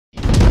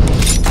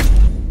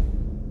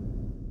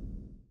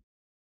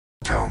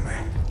Tell me.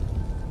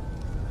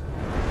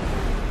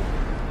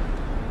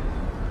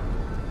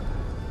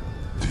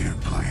 Do you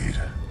bleed?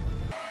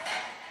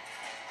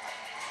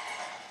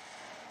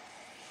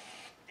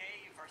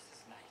 Day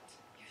versus night.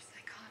 You're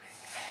psychotic.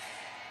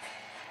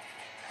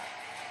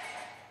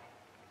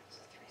 It's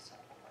a three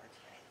simple words,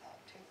 but he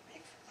thought too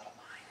big for little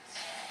minds.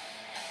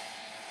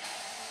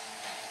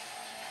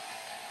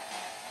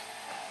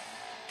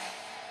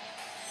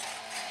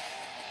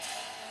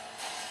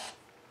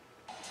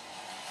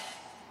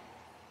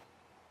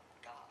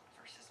 God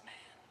versus man.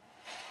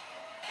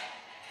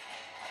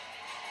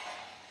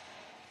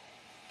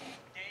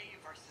 Day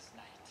versus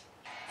night.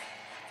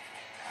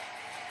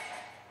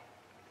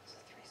 It's a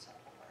three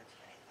simple words,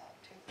 but he thought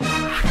too big.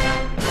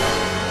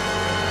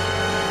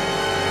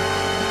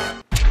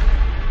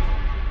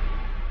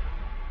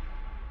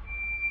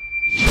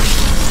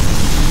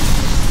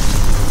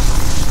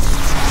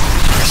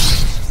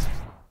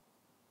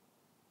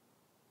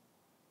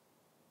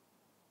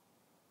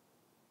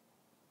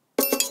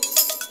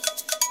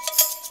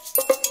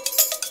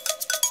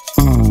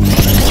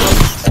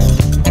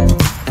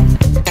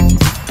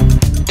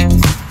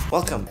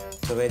 Welcome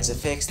to Red's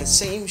Effects, the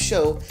same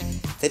show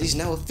that is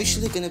now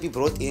officially going to be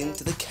brought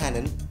into the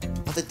canon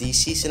of the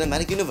DC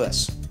Cinematic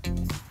Universe.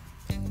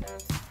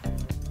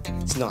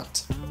 It's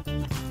not.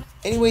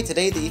 Anyway,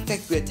 today the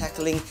effect we are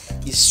tackling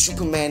is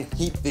Superman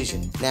Heat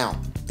Vision. Now,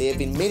 there have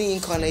been many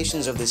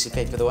incarnations of this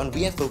effect, but the one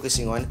we are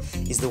focusing on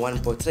is the one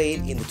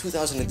portrayed in the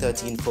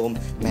 2013 film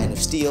Man of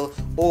Steel,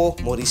 or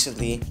more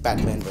recently,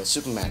 Batman vs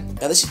Superman.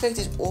 Now, this effect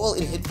is all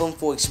in Hitfilm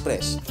 4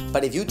 Express,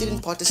 but if you didn't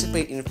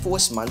participate in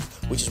Force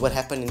Month, which is what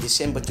happened in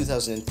December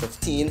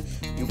 2015,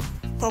 you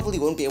probably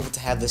won't be able to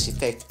have this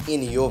effect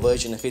in your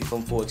version of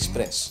Hitfilm 4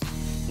 Express.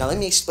 Now let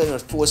me explain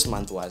what Force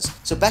Month was.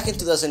 So back in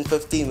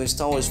 2015, when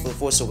Star Wars The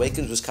Force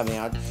Awakens was coming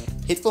out,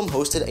 Hitfilm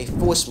hosted a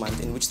Force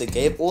Month in which they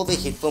gave all the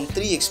Hitfilm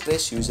 3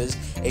 Express users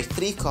a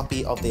free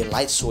copy of their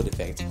light sword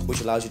effect,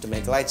 which allows you to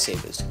make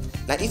lightsabers.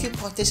 Now if you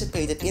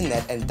participated in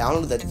that and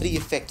downloaded that free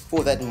effect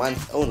for that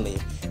month only,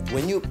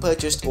 when you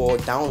purchased or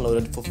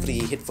downloaded for free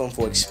Hitfilm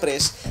 4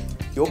 Express,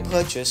 your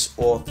purchase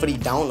or free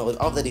download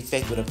of that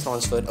effect would have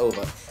transferred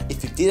over.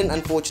 If you didn't,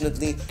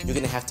 unfortunately, you're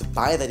going to have to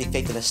buy that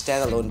effect in a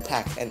standalone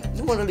pack, and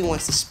no one really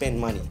wants to spend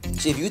money.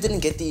 So if you didn't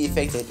get the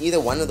effect in either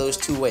one of those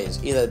two ways,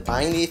 either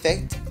buying the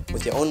effect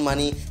with your own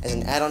money as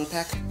an add-on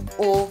pack,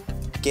 or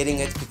getting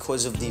it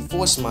because of the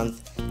Force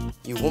Month,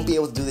 you won't be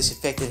able to do this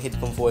effect in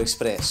Hitfilm 4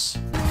 Express.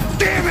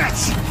 Damn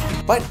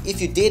it! But if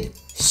you did,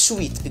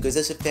 sweet, because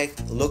this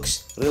effect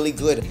looks really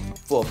good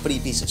for a free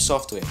piece of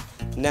software.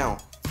 Now,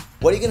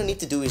 what you're going to need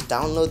to do is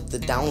download the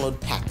download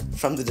pack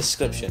from the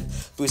description,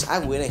 because I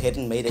went ahead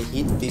and made a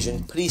Heat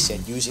Vision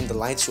preset using the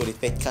light sword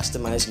effect,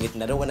 customizing it,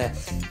 and I don't want to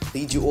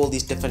read you all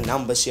these different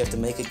numbers, so you have to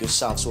make it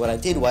yourself. So what I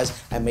did was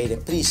I made a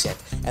preset,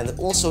 and then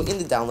also in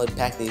the download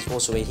pack there's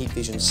also a Heat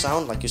Vision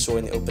sound like you saw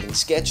in the opening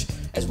sketch,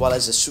 as well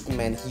as a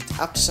Superman heat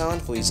up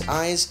sound for his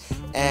eyes,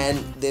 and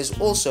there's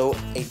also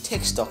a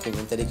text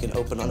document that you can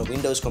open on a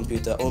Windows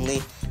computer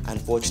only,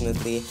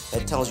 unfortunately,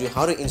 that tells you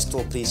how to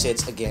install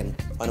presets again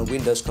on a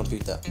Windows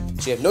computer.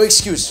 So you have no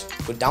excuse.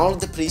 Go download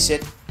the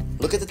preset,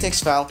 look at the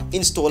text file,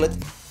 install it,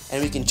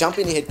 and we can jump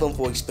into Hitfilm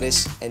 4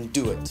 Express and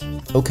do it.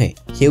 Okay,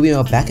 here we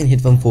are back in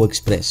Hitfilm 4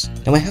 Express.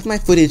 Now I have my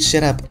footage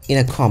set up in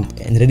a comp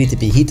and ready to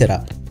be heated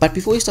up. But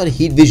before we start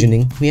heat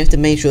visioning, we have to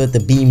make sure that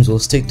the beams will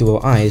stick to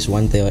our eyes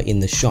once they are in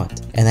the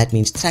shot. And that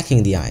means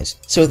tracking the eyes.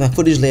 So with my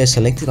footage layer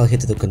selected, I'll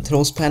head to the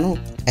controls panel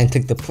and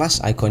click the plus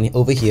icon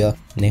over here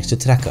next to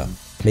tracker.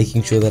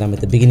 Making sure that I'm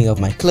at the beginning of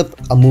my clip,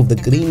 I'll move the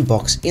green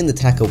box in the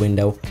tracker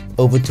window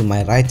over to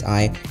my right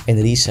eye and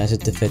resize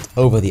it to fit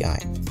over the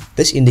eye.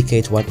 This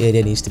indicates what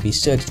area needs to be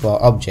searched for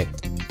our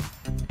object.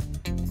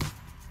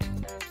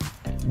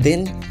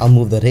 Then I'll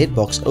move the red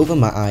box over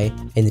my eye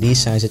and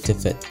resize it to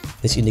fit.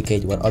 This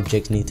indicates what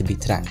objects need to be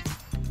tracked.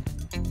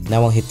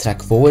 Now I'll hit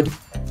track forward.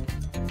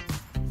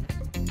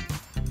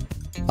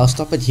 I'll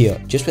stop it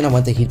here, just when I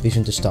want the heat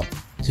vision to stop.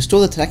 To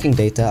store the tracking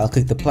data, I'll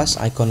click the plus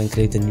icon and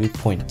create a new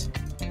point,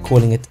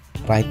 calling it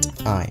right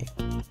eye.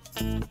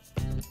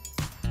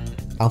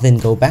 I'll then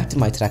go back to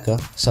my tracker,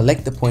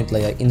 select the point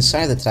layer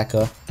inside the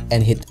tracker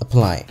and hit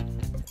apply.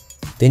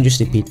 Then just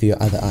repeat for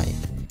your other eye.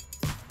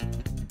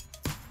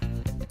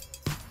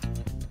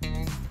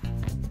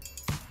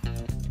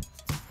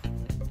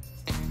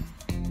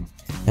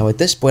 Now at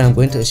this point I'm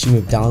going to assume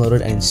you've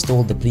downloaded and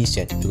installed the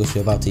preset because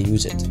we're about to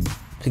use it.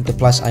 Click the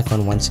plus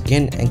icon once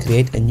again and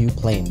create a new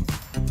plane.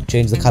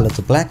 Change the color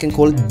to black and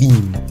call it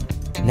beam.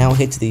 Now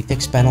head to the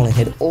effects panel and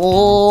head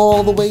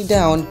all the way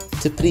down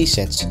to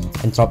presets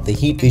and drop the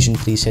heat vision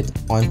preset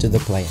onto the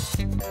plane.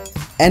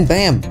 And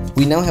bam!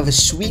 We now have a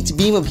sweet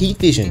beam of heat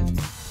vision.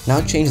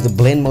 Now change the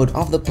blend mode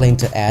of the plane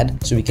to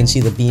add so we can see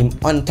the beam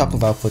on top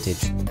of our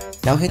footage.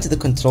 Now head to the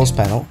controls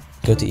panel,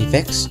 go to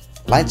effects,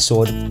 light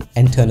sword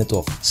and turn it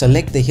off.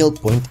 Select the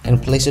hilt point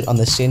and place it on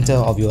the center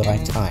of your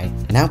right eye.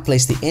 Now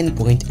place the end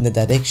point in the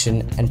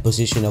direction and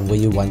position of where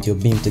you want your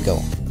beam to go.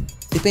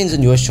 Depends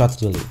on your shot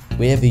really,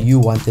 wherever you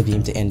want the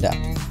beam to end up.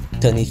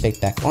 turn the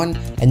effect back on,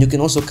 and you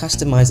can also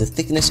customize the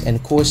thickness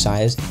and core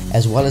size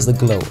as well as the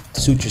glow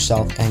to suit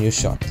yourself and your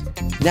shot.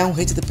 Now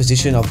head to the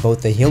position of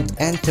both the hilt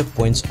and tip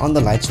points on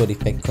the light sword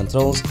effect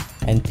controls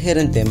and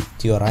parent them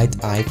to your right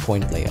eye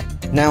point layer.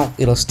 Now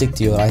it'll stick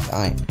to your right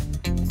eye.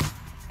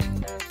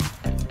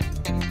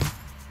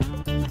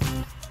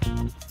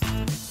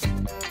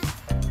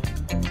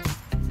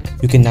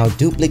 You can now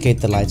duplicate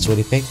the light sword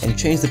effect and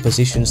change the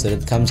position so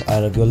that it comes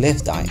out of your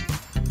left eye.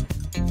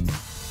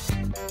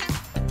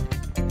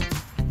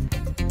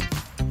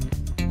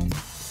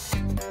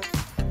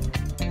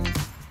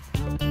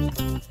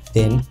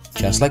 Then,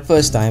 just like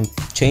first time,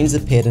 change the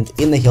parent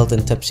in the hilt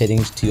and tip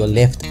settings to your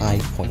left eye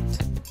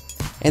point.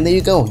 And there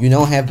you go, you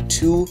now have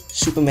two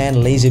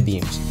Superman laser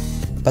beams.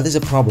 But there's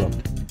a problem,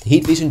 the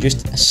heat vision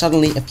just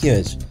suddenly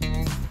appears.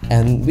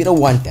 And we don't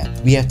want that,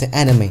 we have to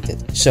animate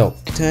it. So,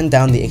 turn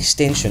down the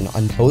extension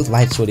on both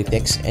light sword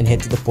effects and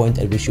head to the point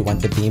at which you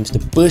want the beams to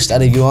burst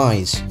out of your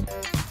eyes.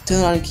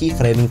 Turn on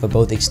keyframing for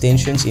both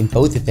extensions in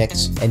both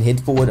effects and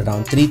head forward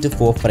around 3 to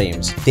 4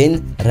 frames.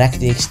 Then, rack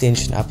the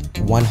extension up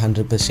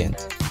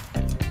 100%.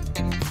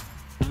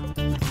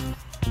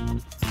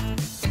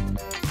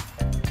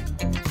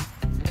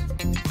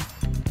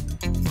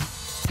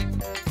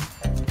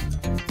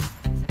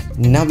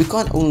 Now we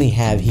can't only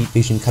have heat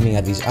vision coming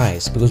out of his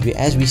eyes, because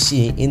as we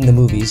see in the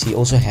movies, he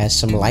also has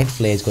some light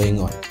flares going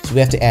on, so we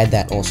have to add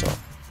that also.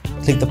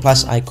 Click the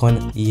plus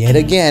icon yet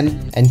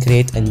again and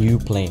create a new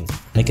plane.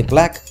 Make it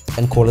black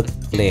and call it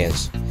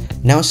flares.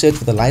 Now search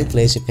for the light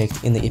flares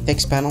effect in the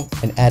effects panel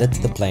and add it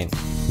to the plane.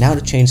 Now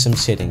to change some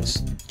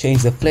settings.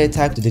 Change the flare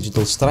type to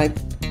digital stripe,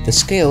 the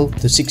scale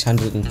to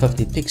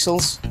 650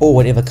 pixels or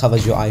whatever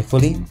covers your eye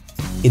fully.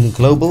 In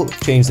global,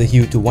 change the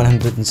hue to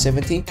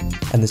 170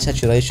 and the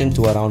saturation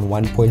to around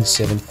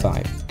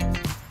 1.75.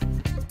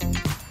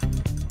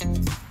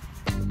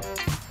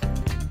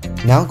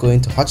 Now go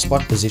into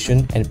hotspot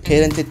position and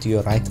parent it to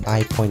your right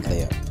eye point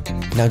layer.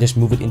 Now just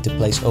move it into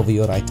place over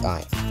your right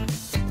eye.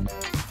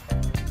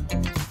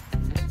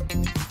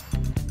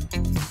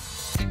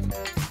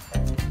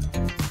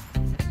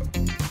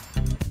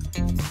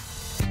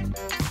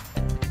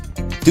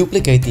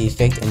 Duplicate the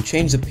effect and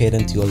change the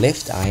parent to your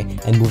left eye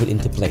and move it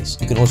into place.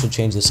 You can also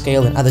change the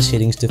scale and other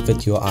settings to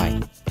fit your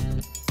eye.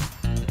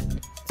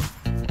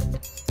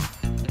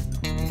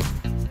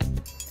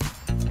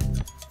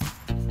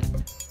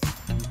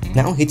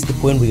 Now hit the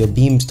point where your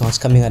beam starts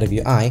coming out of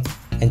your eye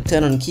and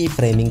turn on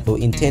keyframing for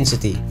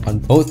intensity on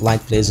both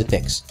light flares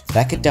effects.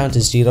 Rack it down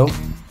to 0.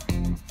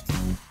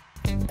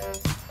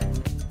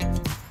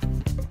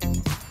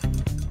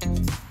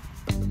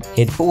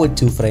 Head forward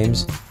 2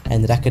 frames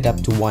and rack it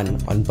up to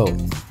 1 on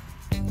both.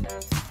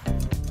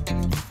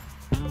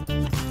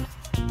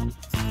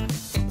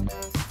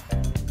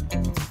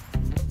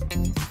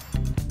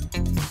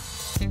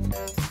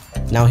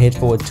 Now head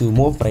forward 2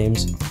 more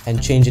frames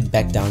and change it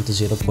back down to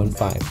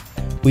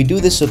 0.5. We do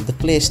this so that the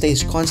flare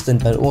stays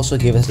constant but also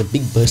gives us a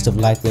big burst of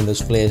light when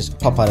those flares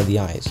pop out of the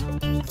eyes.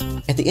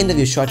 At the end of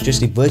your shot,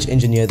 just reverse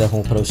engineer the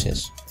whole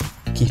process.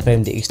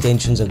 Keyframe the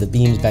extensions of the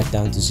beams back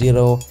down to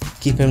 0,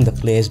 keyframe the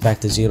flares back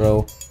to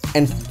 0,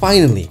 and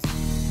finally,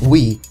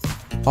 we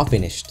are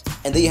finished.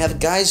 And there you have it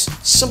guys,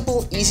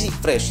 simple, easy,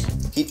 fresh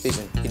heat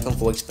vision, Hitfilm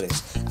 4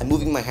 Express. I'm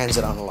moving my hands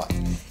around a lot.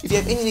 If you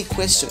have any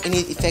requests or any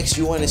effects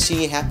you want to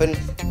see happen,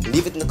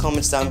 leave it in the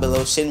comments down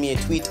below, send me a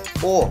tweet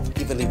or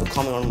even leave a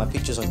comment on my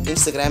pictures on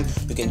Instagram.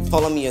 You can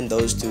follow me on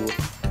those too.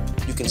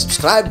 You can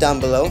subscribe down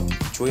below,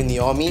 join the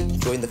army,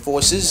 join the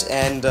forces,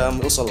 and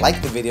also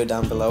like the video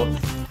down below.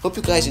 Hope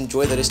you guys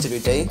enjoy the rest of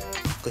your day.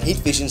 Go heat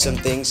vision some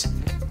things,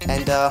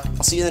 and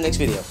I'll see you in the next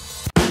video.